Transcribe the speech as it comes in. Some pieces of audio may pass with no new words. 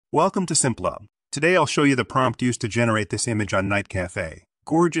Welcome to Simplub. Today I'll show you the prompt used to generate this image on NightCafe.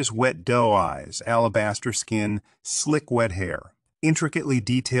 Gorgeous wet doe eyes, alabaster skin, slick wet hair. Intricately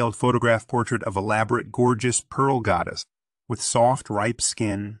detailed photograph portrait of elaborate gorgeous pearl goddess with soft ripe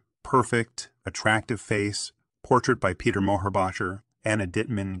skin, perfect, attractive face. Portrait by Peter Mohrbacher,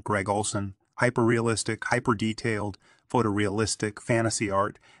 Dittmann, Greg Olsen. Hyperrealistic, hyper-detailed, photorealistic, fantasy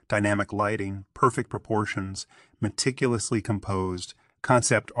art, dynamic lighting, perfect proportions, meticulously composed,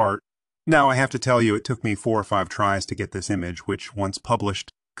 concept art. Now I have to tell you it took me 4 or 5 tries to get this image, which once published,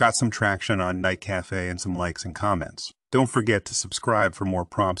 got some traction on NightCafe and some likes and comments. Don't forget to subscribe for more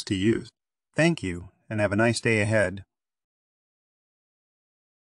prompts to use. Thank you, and have a nice day ahead.